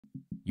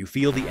You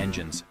feel the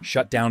engines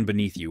shut down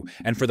beneath you,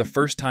 and for the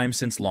first time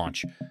since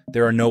launch,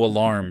 there are no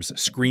alarms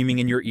screaming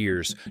in your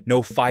ears,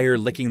 no fire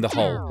licking the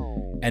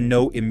hull, and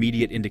no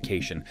immediate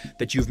indication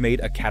that you've made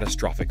a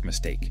catastrophic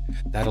mistake.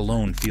 That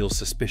alone feels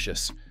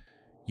suspicious.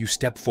 You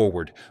step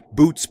forward,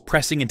 boots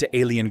pressing into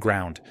alien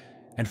ground,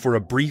 and for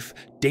a brief,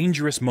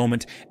 dangerous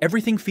moment,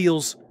 everything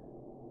feels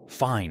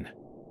fine.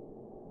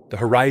 The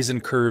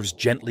horizon curves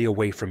gently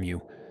away from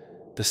you.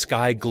 The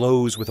sky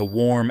glows with a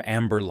warm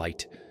amber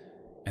light,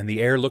 and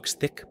the air looks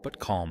thick but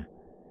calm,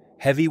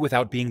 heavy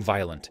without being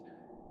violent,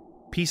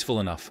 peaceful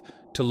enough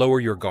to lower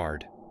your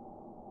guard.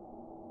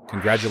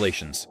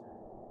 Congratulations.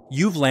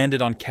 You've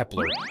landed on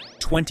Kepler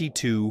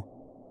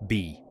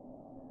 22b,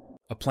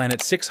 a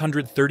planet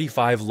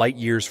 635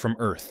 light-years from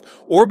Earth,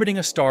 orbiting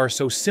a star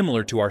so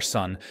similar to our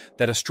Sun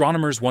that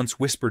astronomers once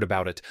whispered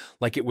about it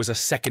like it was a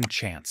second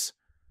chance.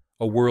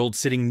 A world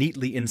sitting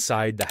neatly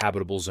inside the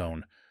habitable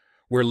zone,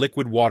 where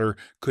liquid water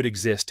could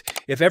exist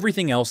if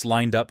everything else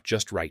lined up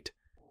just right.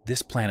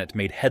 This planet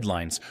made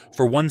headlines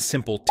for one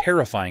simple,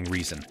 terrifying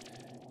reason.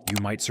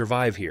 You might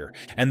survive here,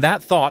 and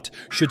that thought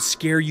should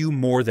scare you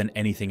more than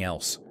anything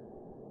else.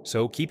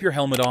 So keep your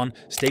helmet on,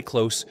 stay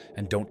close,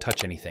 and don't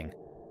touch anything.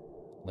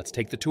 Let's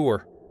take the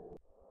tour.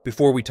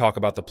 Before we talk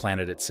about the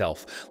planet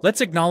itself,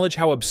 let's acknowledge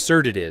how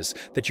absurd it is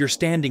that you're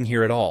standing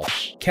here at all.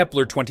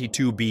 Kepler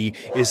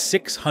 22b is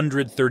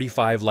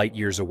 635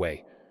 light-years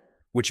away,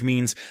 which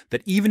means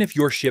that even if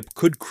your ship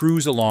could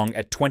cruise along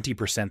at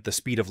 20% the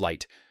speed of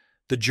light,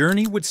 the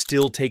journey would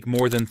still take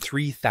more than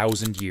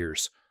 3,000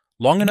 years,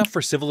 long enough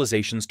for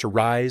civilizations to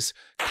rise,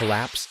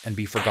 collapse, and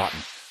be forgotten,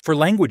 for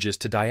languages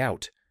to die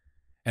out,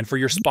 and for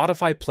your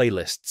Spotify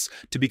playlists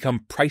to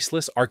become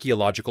priceless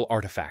archaeological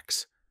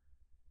artifacts.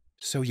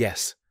 So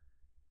yes,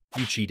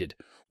 you cheated.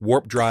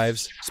 Warp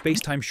drives,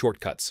 space-time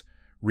shortcuts,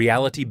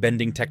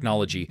 reality-bending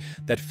technology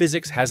that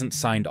physics hasn't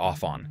signed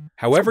off on.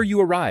 However you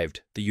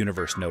arrived, the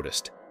universe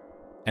noticed.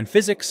 And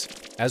physics,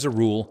 as a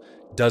rule,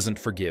 doesn't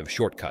forgive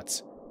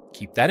shortcuts.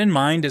 Keep that in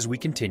mind as we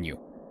continue,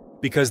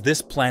 because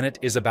this planet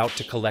is about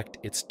to collect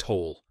its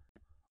toll.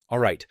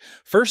 Alright,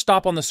 first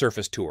stop on the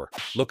surface tour.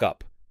 Look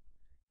up.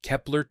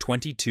 Kepler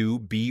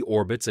 22b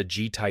orbits a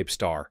G-type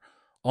star,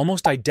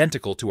 almost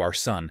identical to our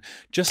Sun,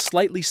 just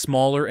slightly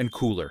smaller and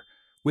cooler,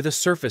 with a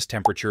surface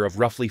temperature of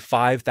roughly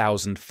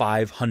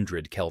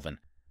 5,500 Kelvin.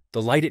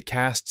 The light it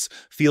casts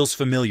feels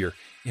familiar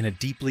in a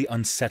deeply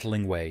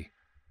unsettling way,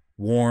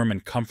 warm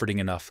and comforting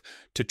enough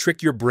to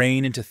trick your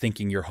brain into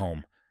thinking you're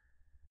home.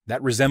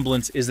 That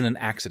resemblance isn't an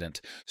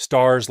accident.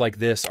 Stars like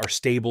this are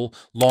stable,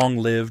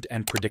 long-lived,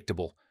 and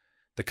predictable,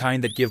 the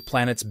kind that give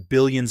planets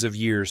billions of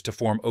years to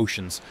form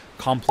oceans,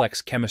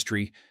 complex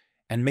chemistry,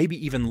 and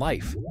maybe even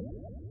life.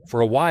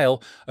 For a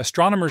while,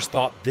 astronomers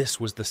thought this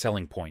was the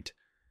selling point.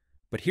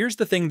 But here's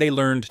the thing they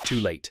learned too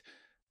late.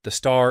 The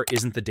star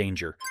isn't the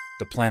danger,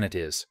 the planet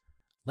is.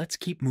 Let's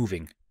keep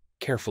moving,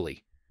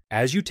 carefully.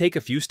 As you take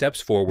a few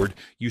steps forward,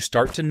 you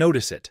start to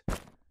notice it.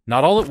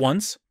 Not all at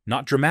once,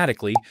 not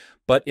dramatically,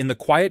 but in the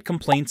quiet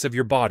complaints of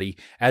your body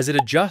as it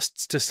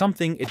adjusts to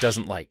something it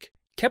doesn't like.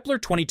 Kepler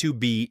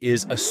 22b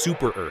is a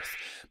super-Earth,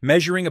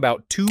 measuring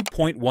about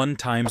 2.1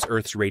 times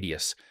Earth's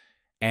radius,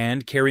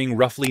 and carrying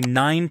roughly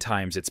 9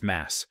 times its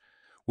mass,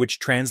 which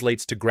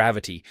translates to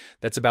gravity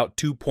that's about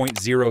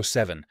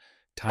 2.07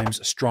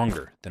 times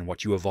stronger than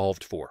what you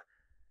evolved for.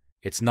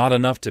 It's not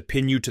enough to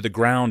pin you to the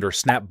ground or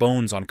snap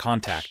bones on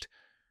contact.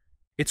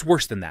 It's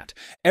worse than that.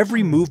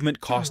 Every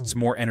movement costs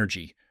more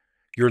energy.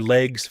 Your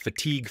legs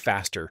fatigue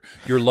faster,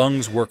 your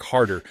lungs work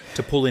harder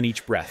to pull in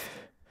each breath,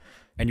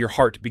 and your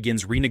heart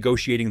begins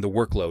renegotiating the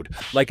workload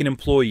like an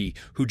employee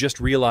who just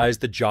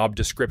realized the job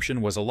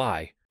description was a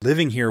lie.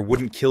 Living here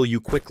wouldn't kill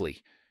you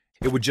quickly.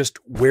 It would just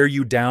wear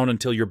you down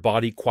until your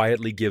body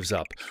quietly gives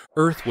up.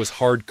 Earth was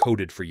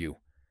hard-coded for you.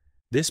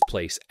 This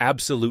place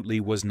absolutely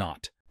was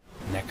not.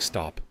 Next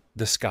stop,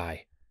 the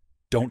sky.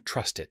 Don't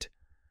trust it.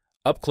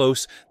 Up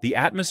close, the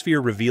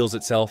atmosphere reveals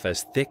itself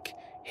as thick,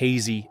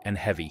 hazy, and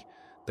heavy,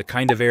 the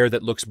kind of air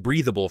that looks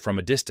breathable from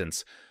a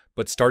distance,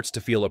 but starts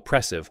to feel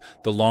oppressive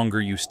the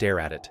longer you stare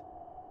at it.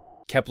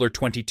 Kepler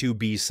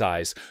 22b's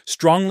size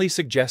strongly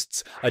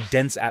suggests a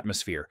dense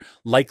atmosphere,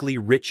 likely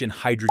rich in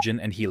hydrogen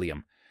and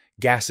helium,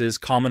 gases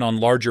common on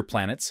larger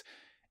planets,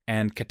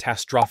 and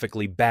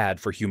catastrophically bad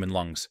for human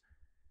lungs.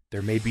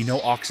 There may be no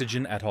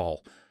oxygen at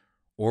all.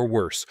 Or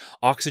worse,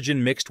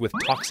 oxygen mixed with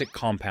toxic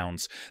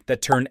compounds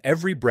that turn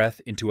every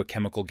breath into a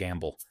chemical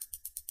gamble.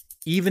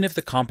 Even if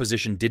the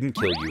composition didn't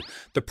kill you,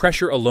 the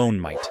pressure alone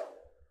might.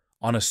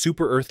 On a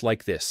super-Earth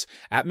like this,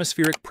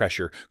 atmospheric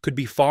pressure could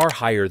be far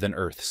higher than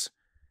Earth's.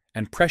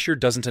 And pressure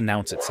doesn't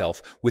announce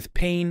itself with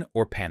pain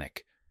or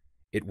panic.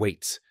 It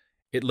waits.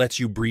 It lets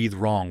you breathe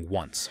wrong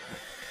once.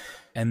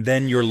 And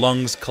then your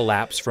lungs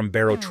collapse from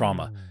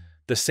barotrauma,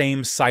 the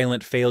same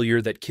silent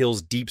failure that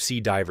kills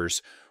deep-sea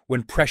divers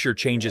when pressure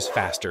changes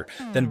faster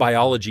than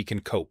biology can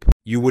cope.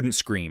 You wouldn't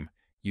scream.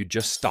 You'd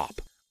just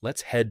stop.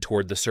 Let's head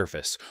toward the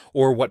surface,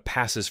 or what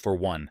passes for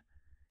one.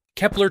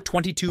 Kepler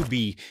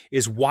 22b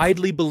is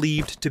widely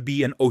believed to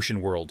be an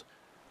ocean world,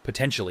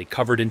 potentially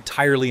covered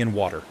entirely in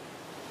water.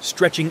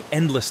 stretching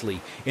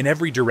endlessly in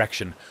every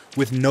direction,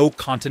 with no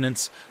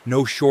continents,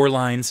 no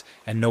shorelines,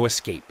 and no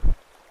escape.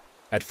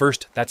 At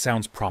first, that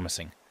sounds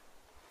promising.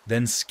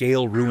 Then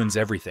scale ruins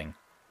everything.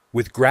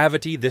 With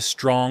gravity this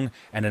strong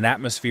and an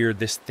atmosphere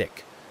this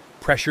thick,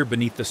 pressure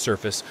beneath the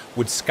surface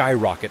would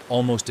skyrocket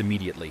almost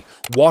immediately.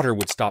 Water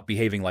would stop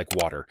behaving like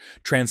water,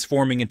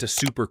 transforming into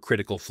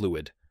supercritical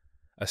fluid.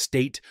 A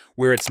state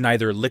where it's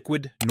neither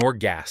liquid nor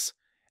gas,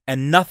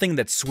 and nothing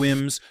that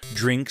swims,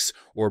 drinks,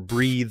 or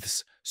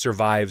breathes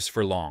survives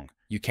for long.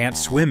 You can't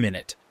swim in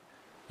it.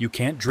 You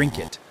can't drink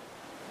it.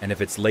 And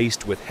if it's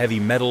laced with heavy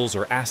metals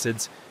or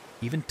acids,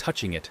 even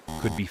touching it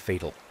could be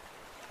fatal.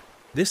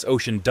 This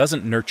ocean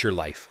doesn't nurture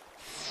life.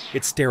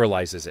 It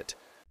sterilizes it.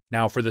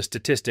 Now for the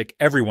statistic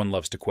everyone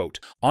loves to quote.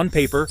 On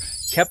paper,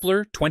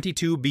 Kepler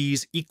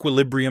 22b's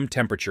equilibrium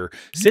temperature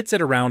sits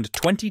at around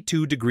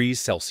 22 degrees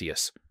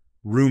Celsius.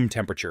 Room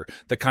temperature,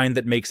 the kind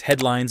that makes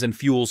headlines and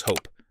fuels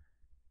hope.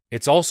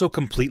 It's also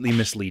completely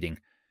misleading.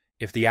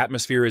 If the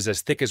atmosphere is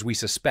as thick as we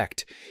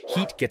suspect,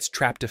 heat gets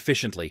trapped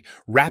efficiently,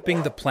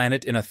 wrapping the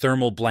planet in a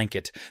thermal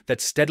blanket that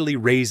steadily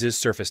raises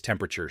surface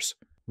temperatures.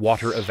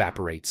 Water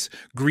evaporates,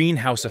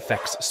 greenhouse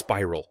effects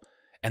spiral,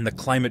 and the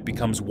climate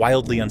becomes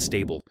wildly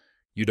unstable.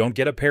 You don't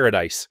get a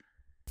paradise.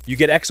 You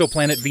get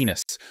exoplanet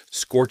Venus,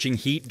 scorching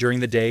heat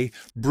during the day,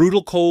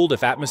 brutal cold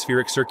if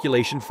atmospheric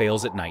circulation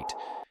fails at night,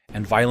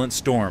 and violent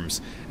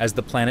storms as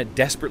the planet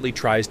desperately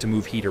tries to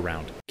move heat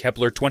around.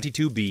 Kepler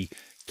 22b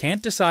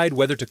can't decide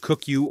whether to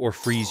cook you or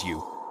freeze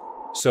you,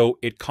 so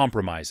it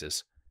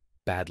compromises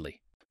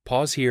badly.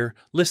 Pause here,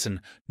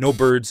 listen, no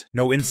birds,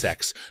 no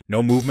insects,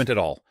 no movement at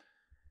all.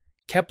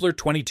 Kepler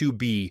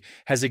 22b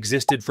has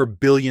existed for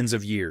billions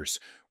of years,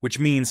 which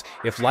means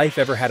if life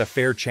ever had a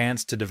fair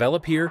chance to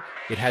develop here,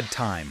 it had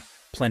time,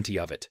 plenty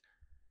of it.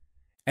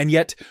 And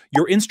yet,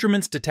 your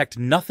instruments detect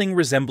nothing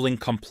resembling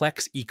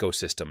complex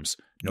ecosystems.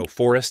 No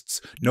forests,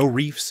 no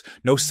reefs,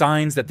 no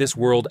signs that this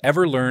world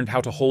ever learned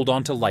how to hold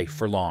on to life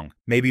for long.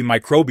 Maybe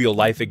microbial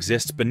life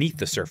exists beneath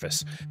the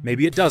surface.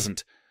 Maybe it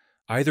doesn't.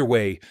 Either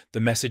way, the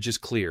message is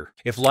clear.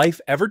 If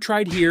life ever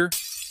tried here,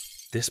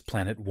 this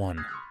planet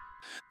won.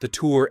 The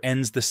tour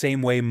ends the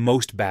same way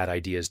most bad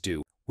ideas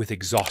do, with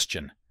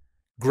exhaustion.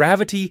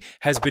 Gravity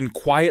has been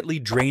quietly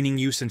draining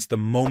you since the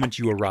moment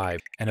you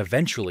arrive, and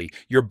eventually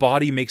your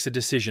body makes a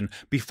decision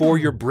before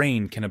your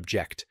brain can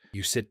object.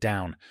 You sit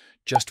down,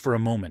 just for a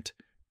moment,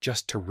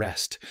 just to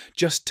rest,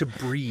 just to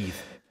breathe.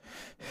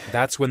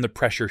 That's when the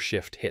pressure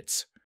shift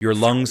hits. Your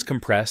lungs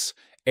compress,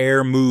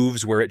 air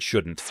moves where it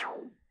shouldn't,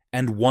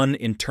 and one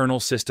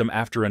internal system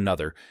after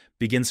another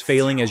begins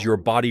failing as your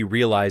body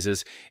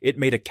realizes it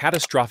made a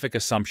catastrophic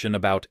assumption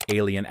about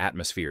alien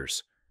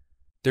atmospheres.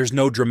 There's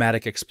no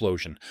dramatic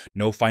explosion,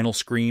 no final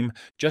scream,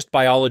 just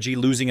biology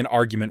losing an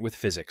argument with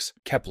physics.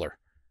 Kepler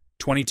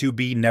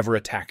 22b never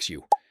attacks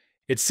you.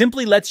 It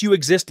simply lets you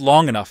exist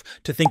long enough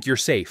to think you're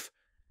safe,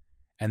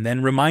 and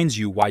then reminds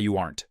you why you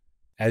aren't.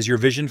 As your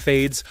vision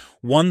fades,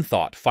 one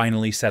thought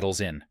finally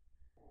settles in.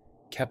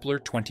 Kepler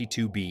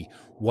 22b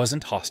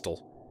wasn't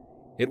hostile.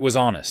 It was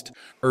honest.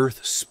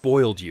 Earth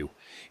spoiled you.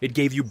 It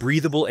gave you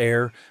breathable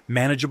air,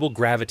 manageable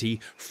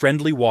gravity,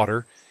 friendly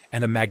water,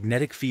 and a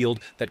magnetic field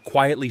that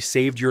quietly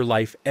saved your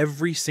life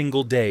every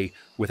single day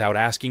without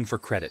asking for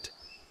credit.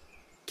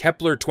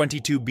 Kepler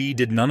 22b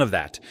did none of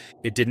that.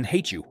 It didn't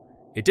hate you.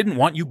 It didn't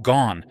want you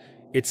gone.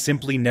 It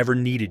simply never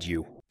needed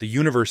you. The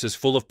universe is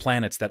full of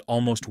planets that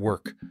almost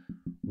work.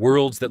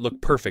 Worlds that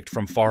look perfect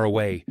from far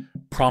away,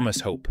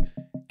 promise hope,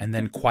 and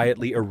then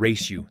quietly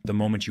erase you the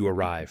moment you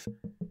arrive.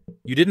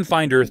 You didn't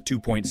find Earth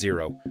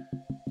 2.0.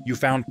 You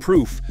found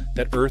proof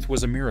that Earth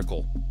was a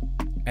miracle.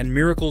 And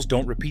miracles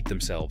don't repeat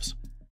themselves.